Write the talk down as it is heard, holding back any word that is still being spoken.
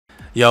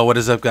Yo, what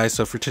is up, guys?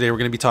 So for today, we're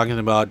going to be talking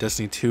about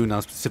Destiny 2. Now,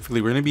 specifically,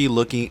 we're going to be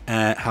looking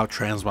at how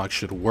Transmog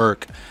should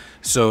work.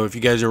 So if you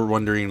guys are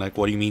wondering, like,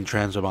 what do you mean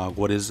Transmog?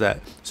 What is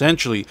that?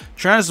 Essentially,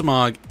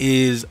 Transmog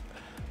is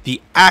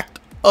the act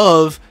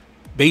of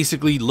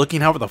basically looking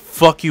however the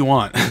fuck you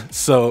want.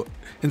 So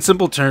in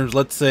simple terms,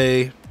 let's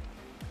say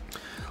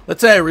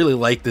I really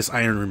like this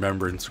Iron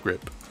Remembrance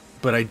grip,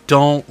 but I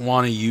don't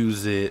want to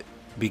use it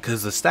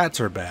because the stats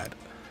are bad.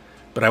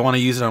 But I want to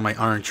use it on my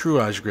Iron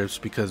Truage grips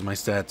because my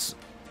stats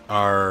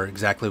are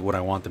exactly what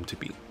I want them to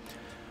be.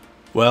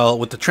 Well,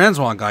 with the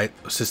Transmog guide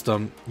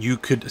system, you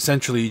could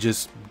essentially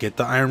just get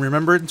the Iron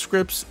Remembrance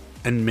grips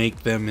and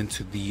make them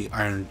into the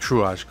Iron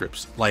Truage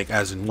grips, like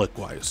as in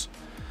look-wise.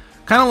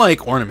 Kind of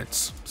like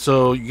ornaments.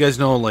 So you guys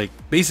know, like,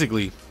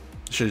 basically,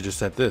 should have just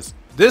said this.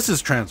 This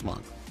is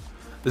Transmog.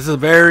 This is a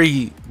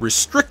very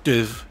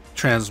restrictive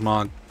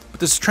Transmog, but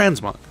this is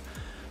Transmog.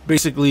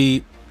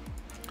 Basically,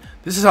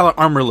 this is how the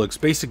armor looks.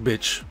 Basic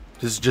bitch.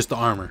 This is just the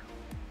armor,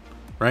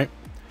 right?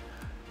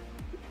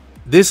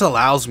 This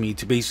allows me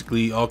to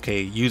basically,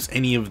 okay, use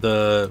any of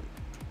the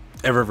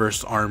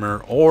Eververse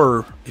armor,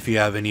 or if you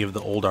have any of the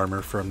old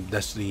armor from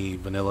Destiny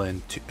Vanilla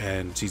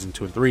and Season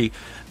 2 and 3,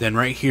 then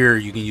right here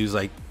you can use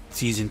like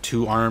Season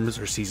 2 arms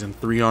or Season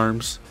 3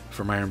 arms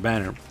from Iron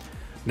Banner.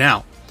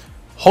 Now,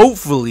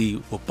 hopefully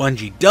what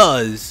Bungie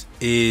does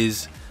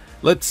is,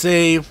 let's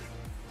say,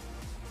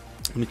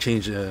 let me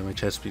change my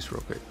chest piece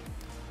real quick.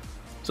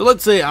 So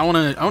let's say I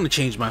want to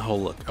change my whole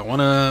look. I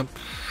want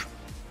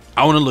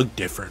to look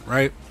different,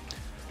 right?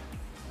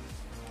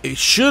 It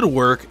should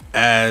work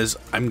as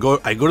I go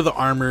to the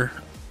armor,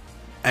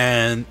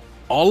 and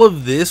all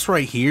of this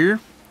right here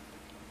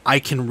I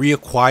can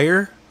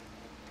reacquire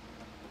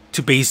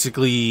to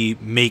basically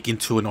make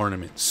into an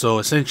ornament. So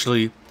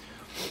essentially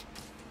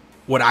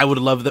what I would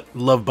love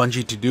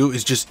Bungie to do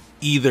is just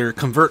either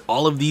convert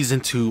all of these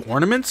into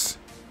ornaments,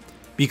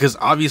 because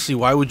obviously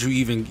why would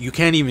you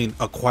can't even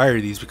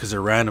acquire these because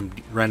they're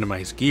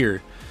randomized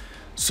gear.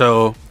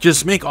 So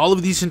just make all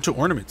of these into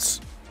ornaments.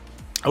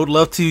 I would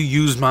love to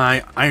use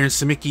my Iron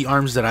Simicky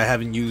arms that I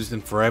haven't used in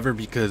forever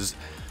because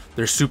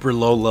they're super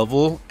low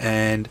level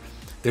and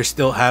they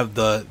still have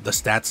the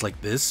stats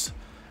like this,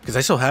 because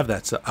I still have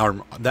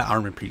that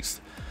armor piece.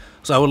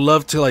 So I would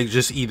love to like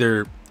just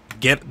either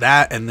get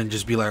that and then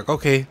just be like,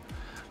 okay,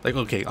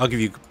 I'll give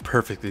you a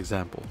perfect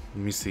example.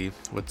 Let me see,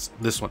 what's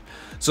this one?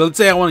 So let's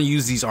say I want to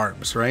use these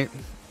arms, right?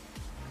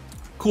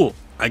 Cool.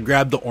 I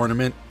grab the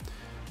ornament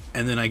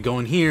and then I go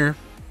in here,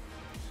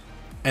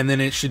 and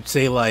then it should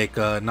say like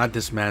not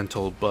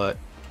dismantled, but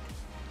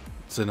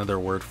it's another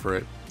word for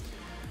it.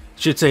 It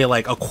should say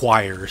like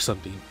acquire or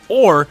something,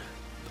 or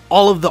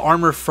all of the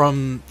armor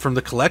from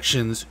the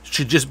collections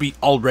should just be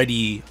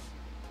already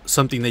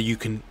something that you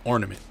can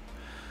ornament.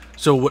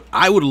 So what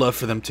I would love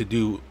for them to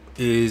do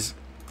is,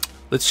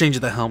 let's change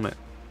the helmet.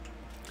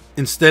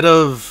 Instead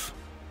of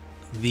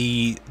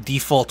the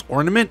default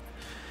ornament,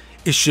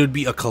 it should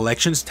be a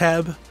collections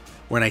tab.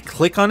 When I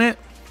click on it,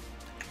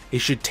 it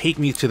should take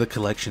me to the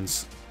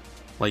collections,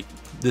 like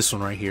this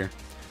one right here.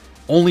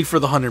 Only for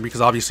the hunter,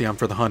 because obviously I'm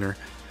for the hunter.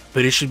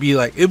 But it should be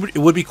like, it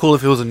would be cool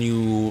if it was a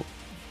new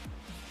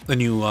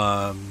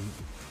UI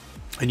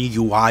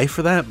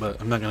for that.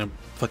 But I'm not gonna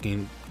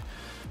fucking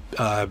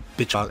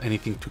bitch out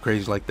anything too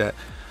crazy like that.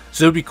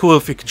 So it would be cool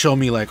if it could show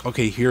me like,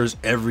 okay, here's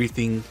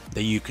everything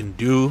that you can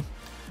do.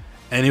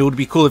 And it would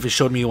be cool if it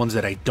showed me ones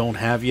that I don't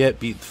have yet,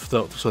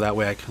 so that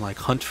way I can like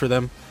hunt for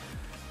them.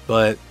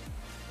 But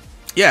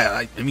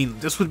yeah, I mean,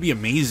 this would be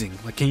amazing.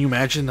 Like, can you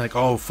imagine, like,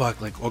 oh fuck,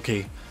 like,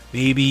 okay,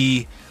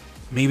 maybe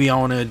I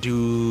want to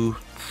do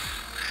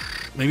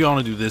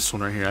this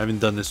one right here. I haven't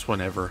done this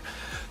one ever.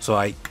 So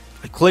I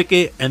click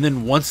it, and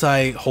then once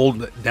I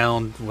hold it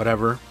down,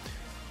 whatever,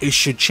 it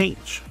should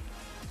change.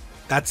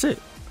 That's it.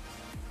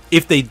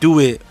 If they do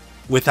it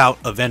without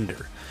a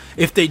vendor.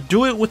 If they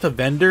do it with a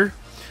vendor,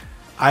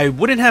 I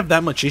wouldn't have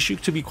that much issue,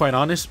 to be quite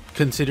honest,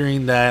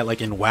 considering that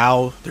like in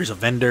WoW there's a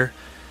vendor.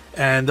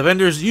 And the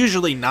vendor is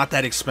usually not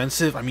that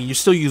expensive. I mean, you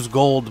still use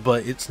gold,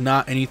 but it's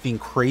not anything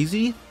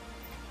crazy.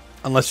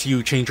 Unless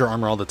you change your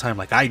armor all the time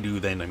like I do,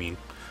 then I mean,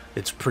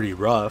 it's pretty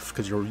rough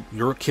because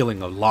you're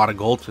killing a lot of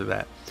gold to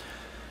that.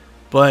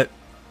 But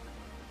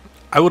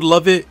I would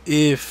love it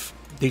if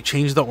they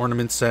change the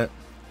ornament set,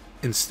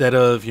 instead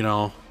of, you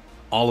know,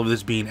 all of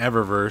this being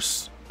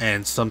Eververse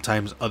and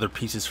sometimes other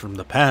pieces from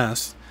the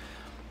past.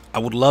 I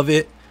would love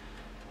it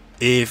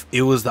if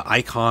it was the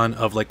icon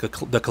of like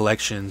the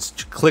collections.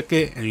 You click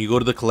it and you go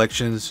to the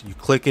collections, you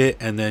click it,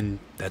 and then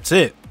that's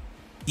it.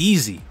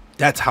 Easy.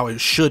 That's how it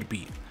should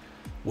be.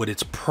 What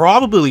it's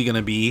probably going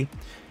to be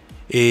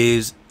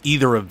is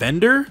either a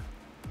vendor,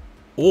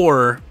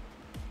 or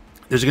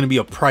there's going to be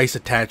a price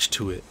attached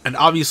to it. And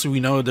obviously we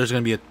know there's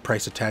going to be a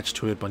price attached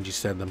to it. Bungie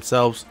said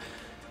themselves.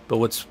 But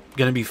what's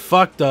going to be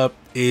fucked up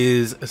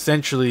is,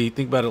 essentially,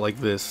 think about it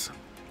like this.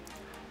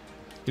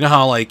 You know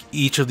how like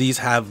each of these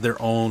have their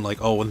own like,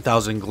 oh,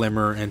 1000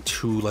 glimmer and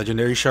 2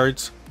 legendary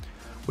shards?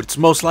 What it's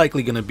most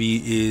likely going to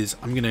be is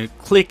I'm going to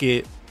click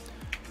it,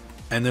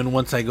 and then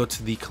once I go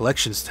to the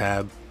collections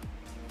tab,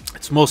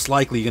 it's most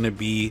likely going to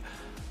be,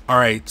 all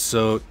right,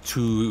 so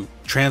to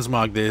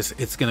transmog this,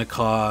 it's going to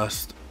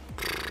cost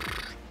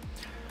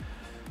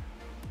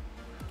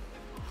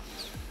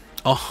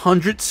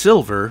 100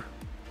 silver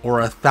or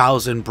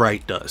 1,000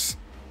 bright dust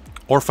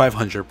or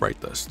 500 bright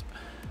dust.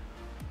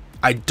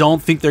 I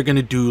don't think they're going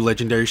to do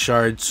legendary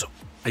shards.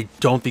 I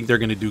don't think they're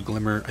going to do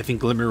glimmer. I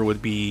think glimmer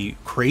would be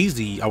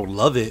crazy. I would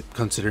love it,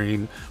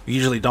 considering we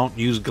usually don't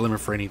use glimmer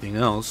for anything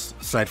else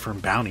aside from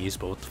bounties,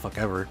 but what the fuck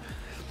ever.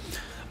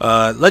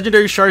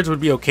 Legendary shards would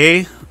be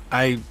okay.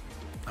 I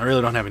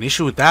really don't have an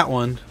issue with that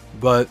one,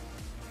 but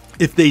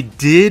if they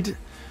did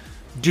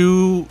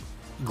do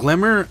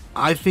glimmer,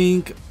 I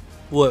think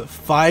what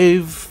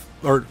 5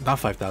 or not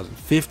 5,000,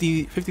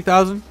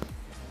 50,000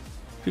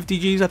 50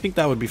 G's, I think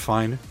that would be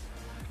fine,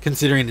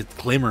 considering it's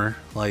glimmer.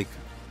 Like,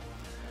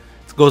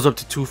 it goes up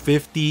to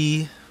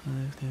 250,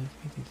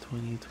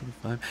 20,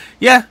 25.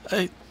 Yeah,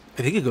 I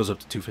think it goes up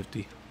to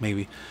 250,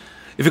 maybe.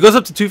 If it goes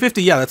up to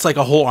 250, yeah, that's like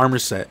a whole armor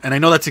set. And I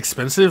know that's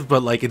expensive,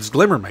 but like, it's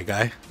glimmer, my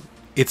guy.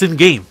 It's in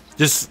game.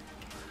 Just,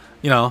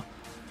 you know,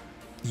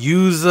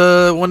 use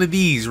one of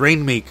these,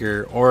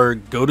 Rainmaker, or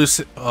go to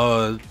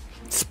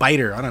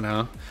Spider. I don't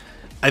know.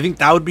 I think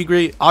that would be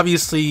great.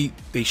 Obviously,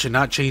 they should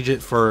not change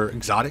it for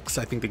exotics.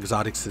 I think the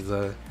exotics is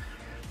I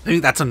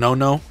think that's a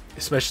no-no,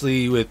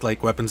 especially with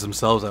like weapons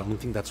themselves. I don't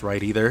think that's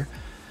right either.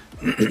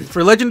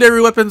 For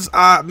legendary weapons,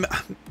 I'm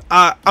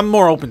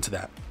more open to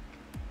that.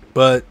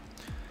 But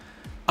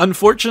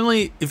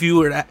unfortunately, if you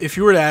were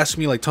to ask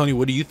me, like, Tony,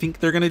 what do you think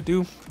they're gonna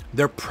do?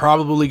 They're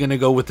probably gonna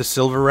go with the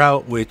silver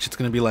route, which it's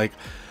gonna be like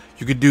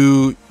you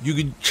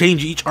could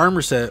change each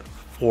armor set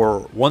for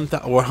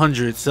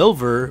 100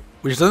 silver,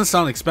 which doesn't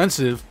sound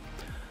expensive,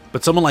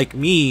 but someone like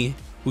me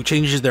who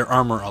changes their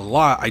armor a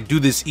lot, I do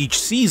this each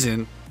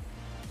season.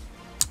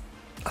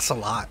 That's a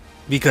lot,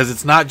 because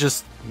it's not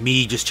just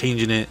me just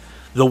changing it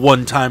the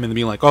one time and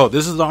being like, oh,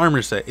 this is the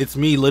armor set. It's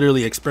me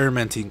literally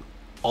experimenting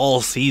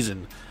all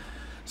season.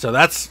 So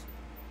that's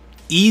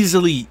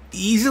easily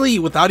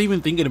without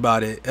even thinking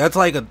about it, that's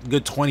like a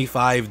good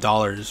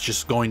 $25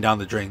 just going down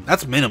the drain.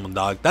 That's minimum,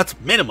 dog. That's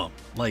minimum.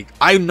 Like,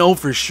 I know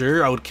for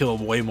sure I would kill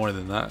way more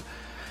than that.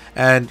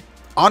 And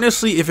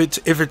honestly, if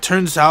it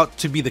turns out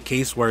to be the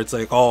case where it's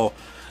like, oh,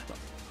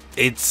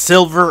 it's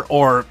silver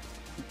or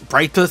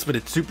bright dust, but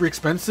it's super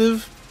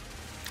expensive,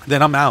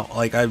 then I'm out.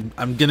 Like,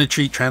 I'm gonna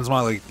treat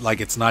Transmog like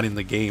it's not in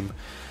the game.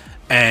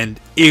 And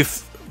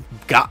if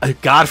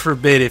God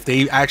forbid, if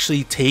they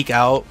actually take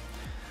out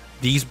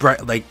these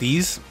bright, like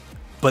these,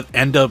 but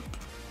end up,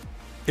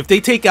 if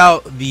they take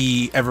out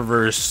the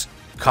Eververse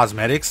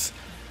cosmetics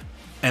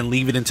and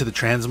leave it into the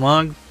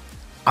Transmog,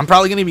 I'm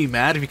probably gonna be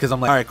mad, because I'm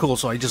like, all right, cool,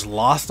 so I just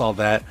lost all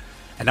that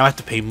and now I have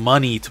to pay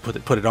money to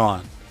put it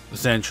on,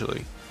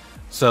 essentially.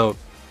 So,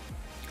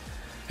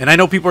 and I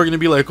know people are gonna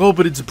be like, oh,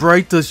 but it's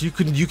bright dust, you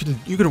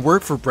can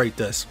work for bright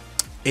dust.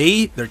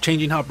 They're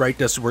changing how bright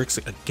dust works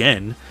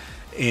again.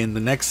 In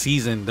the next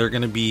season, they're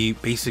gonna be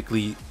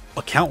basically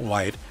account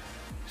wide.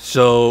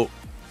 So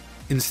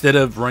instead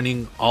of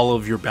running all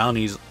of your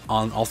bounties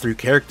on all 3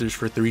 characters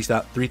for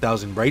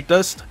 3,000 bright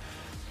dust,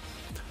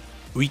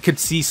 we could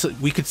see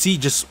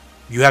just,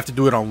 you have to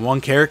do it on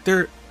 1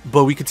 character,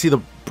 but we could see the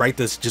bright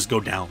dust just go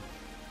down.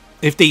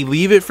 If they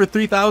leave it for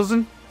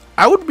 3,000,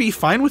 I would be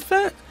fine with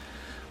that.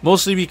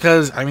 Mostly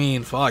because, I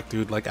mean, fuck,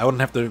 dude, like, I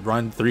wouldn't have to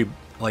run 3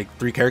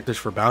 characters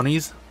for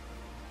bounties.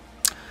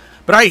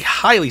 But I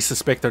highly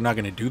suspect they're not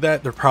going to do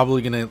that. They're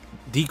probably going to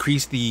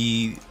decrease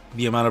the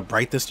amount of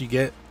bright dust you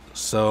get.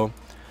 So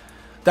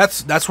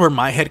that's where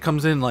my head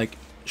comes in. Like,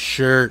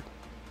 sure,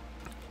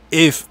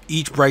 if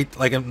each bright,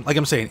 like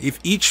I'm saying, if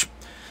each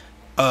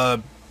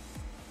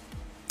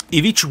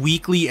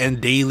weekly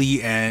and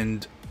daily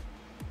and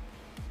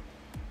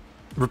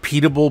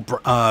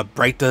repeatable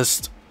bright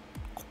dust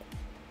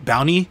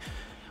bounty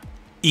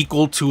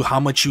equal to how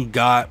much you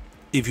got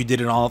if you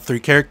did it on all 3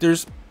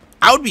 characters,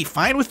 I would be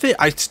fine with it.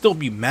 I'd still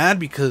be mad,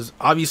 because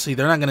obviously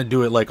they're not going to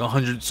do it like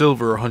 100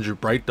 silver or 100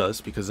 bright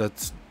dust, because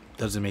that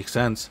doesn't make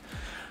sense.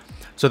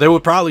 So they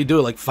would probably do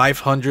it like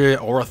 500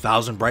 or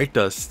 1,000 bright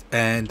dust,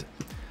 and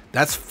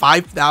that's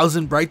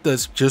 5,000 bright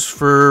dust just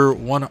for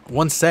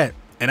one set.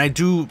 And I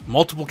do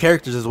multiple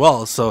characters as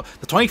well, so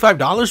the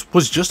 $25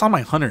 was just on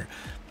my hunter.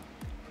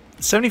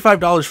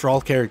 $75 for all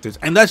characters,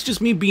 and that's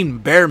just me being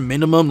bare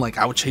minimum. Like,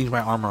 I would change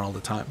my armor all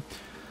the time.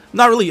 I'm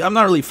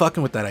not really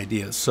fucking with that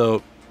idea.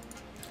 So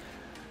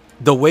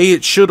the way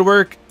it should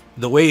work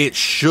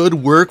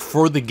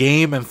for the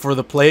game and for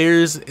the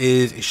players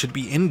is it should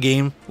be in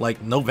game,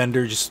 like no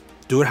vendor, just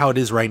do it how it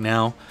is right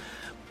now.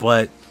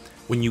 But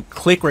when you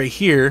click right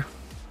here,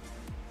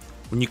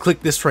 when you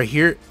click this right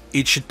here,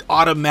 it should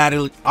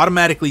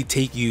automatically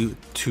take you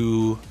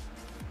to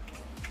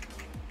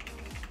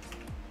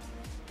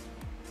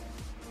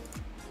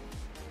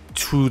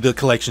the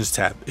collections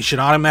tab. It should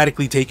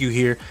automatically take you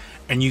here,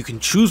 and you can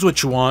choose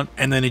what you want,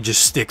 and then it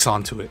just sticks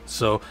onto it.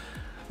 So,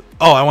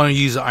 oh, I want to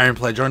use the Iron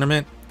Pledge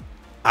ornament.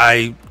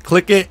 I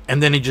click it,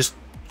 and then it just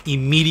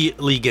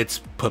immediately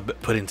gets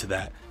put into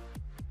that.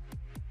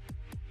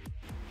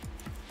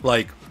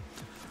 Like,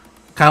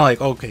 kind of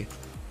like, okay,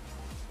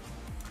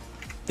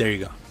 there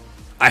you go,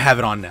 I have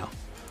it on now.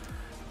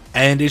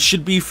 And it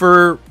should be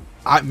for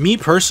me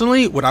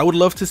personally. What I would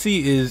love to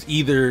see is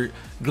either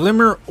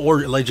glimmer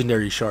or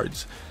legendary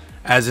shards,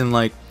 as in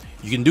like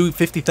you can do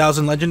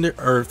 50,000 legendary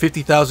or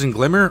 50,000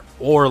 glimmer,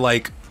 or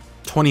like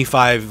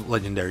 25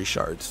 legendary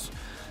shards.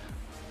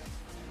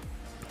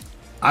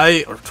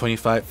 Or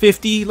 25,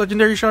 50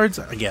 legendary shards,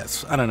 I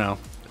guess. I don't know,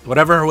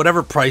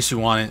 whatever price you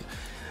want it.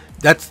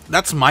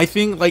 That's my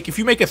thing. Like, if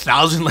you make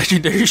 1,000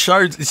 legendary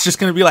shards, it's just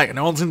gonna be like,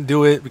 no one's gonna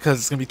do it because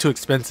it's gonna be too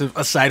expensive,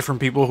 aside from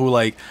people who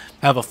like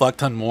have a fuck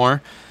ton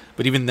more.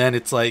 But even then,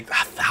 it's like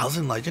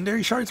 1,000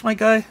 legendary shards, my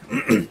guy.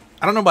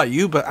 I don't know about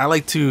you, but I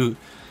like to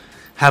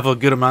have a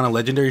good amount of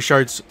legendary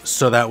shards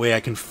so that way I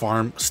can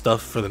farm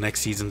stuff for the next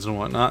seasons and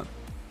whatnot.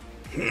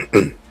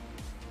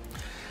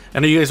 I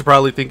know you guys are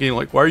probably thinking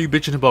like, why are you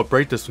bitching about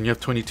brightness when you have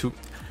 22?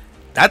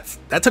 That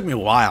took me a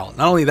while.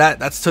 Not only that,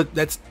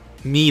 that's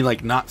me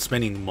like not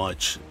spending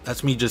much.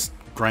 That's me just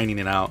grinding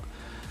it out.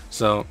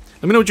 So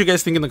let me know what you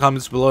guys think in the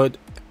comments below. Do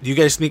you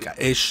guys think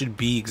it should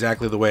be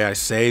exactly the way I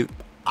say?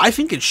 I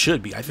think it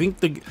should be. I think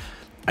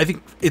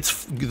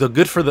it's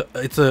good for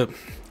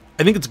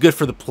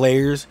the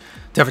players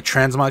to have a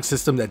transmog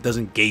system that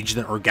doesn't gauge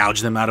them or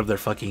gouge them out of their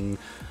fucking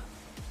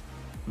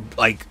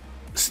like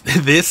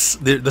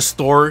the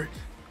store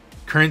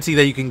currency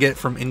that you can get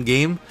from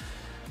in-game.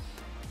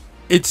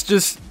 It's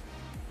just,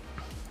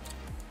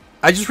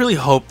 I just really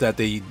hope that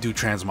they do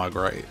transmog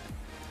right,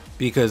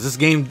 because this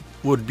game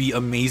would be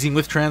amazing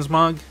with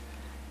transmog,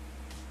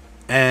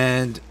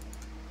 and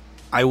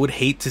I would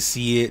hate to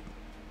see it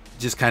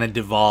just kind of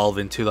devolve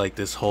into like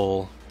this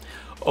whole,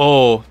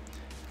 I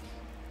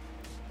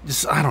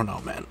don't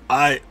know, man.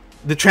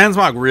 The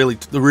transmog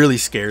really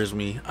scares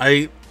me.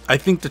 I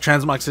think the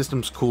transmog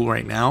system's cool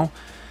right now.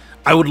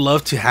 I would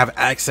love to have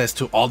access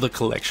to all the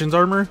collections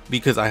armor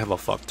because I have a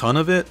fuck ton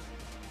of it.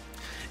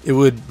 It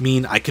would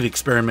mean I could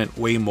experiment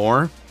way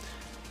more.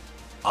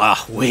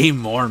 Way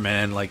more,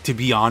 man. Like, to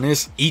be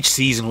honest, each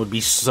season would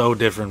be so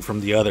different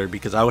from the other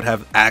because I would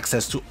have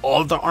access to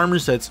all the armor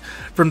sets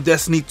from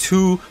Destiny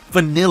 2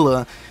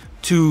 vanilla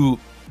to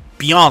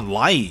Beyond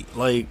Light.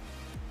 Like,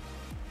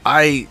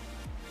 I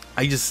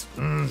just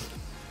I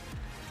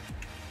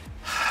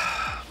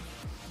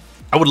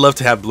would love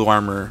to have blue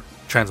armor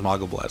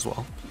transmoggable as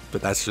well,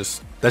 but that's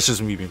just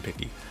me being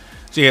picky.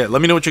 So yeah,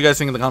 let me know what you guys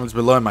think in the comments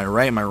below. Am I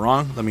right? Am I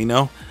wrong? Let me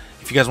know.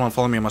 If you guys want to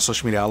follow me on my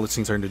social media outlets,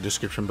 links are in the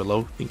description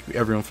below. Thank you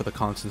everyone for the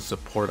constant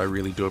support. I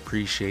really do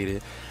appreciate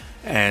it.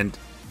 And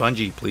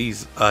Bungie,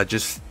 please,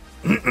 just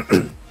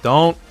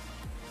don't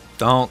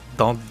fuck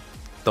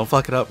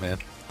it up, man.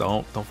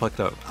 Don't fuck it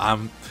up.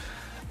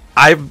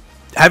 I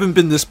haven't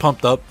been this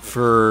pumped up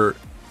for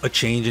a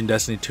change in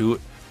Destiny 2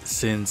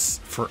 since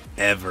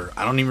forever.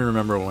 I don't even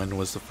remember when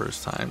was the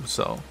first time.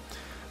 So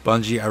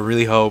Bungie, I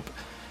really hope,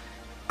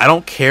 I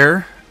don't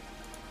care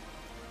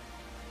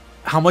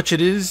how much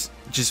it is,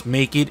 just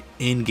make it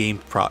in-game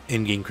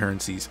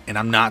currencies. And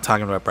I'm not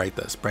talking about Bright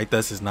Dust. Bright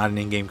Dust is not an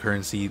in-game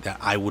currency that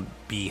I would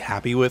be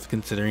happy with,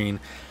 considering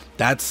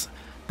that's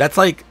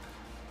like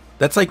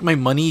my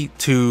money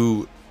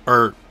to,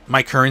 or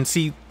my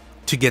currency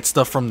to get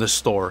stuff from the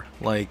store.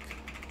 Like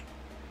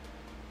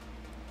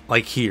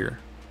here,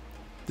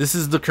 this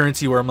is the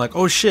currency where I'm like,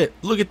 oh shit,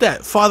 look at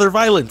that, Father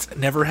Violence,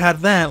 never had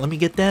that, let me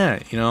get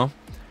that, you know.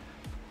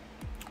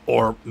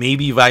 Or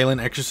maybe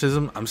Violent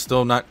Exorcism. I'm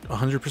still not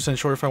 100%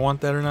 sure if I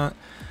want that or not,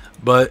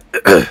 but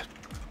I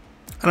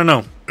don't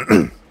know.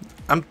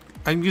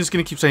 I'm just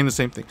gonna keep saying the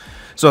same thing.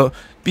 So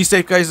be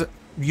safe, guys.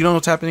 You know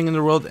what's happening in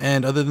the world,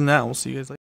 and other than that, we'll see you guys later.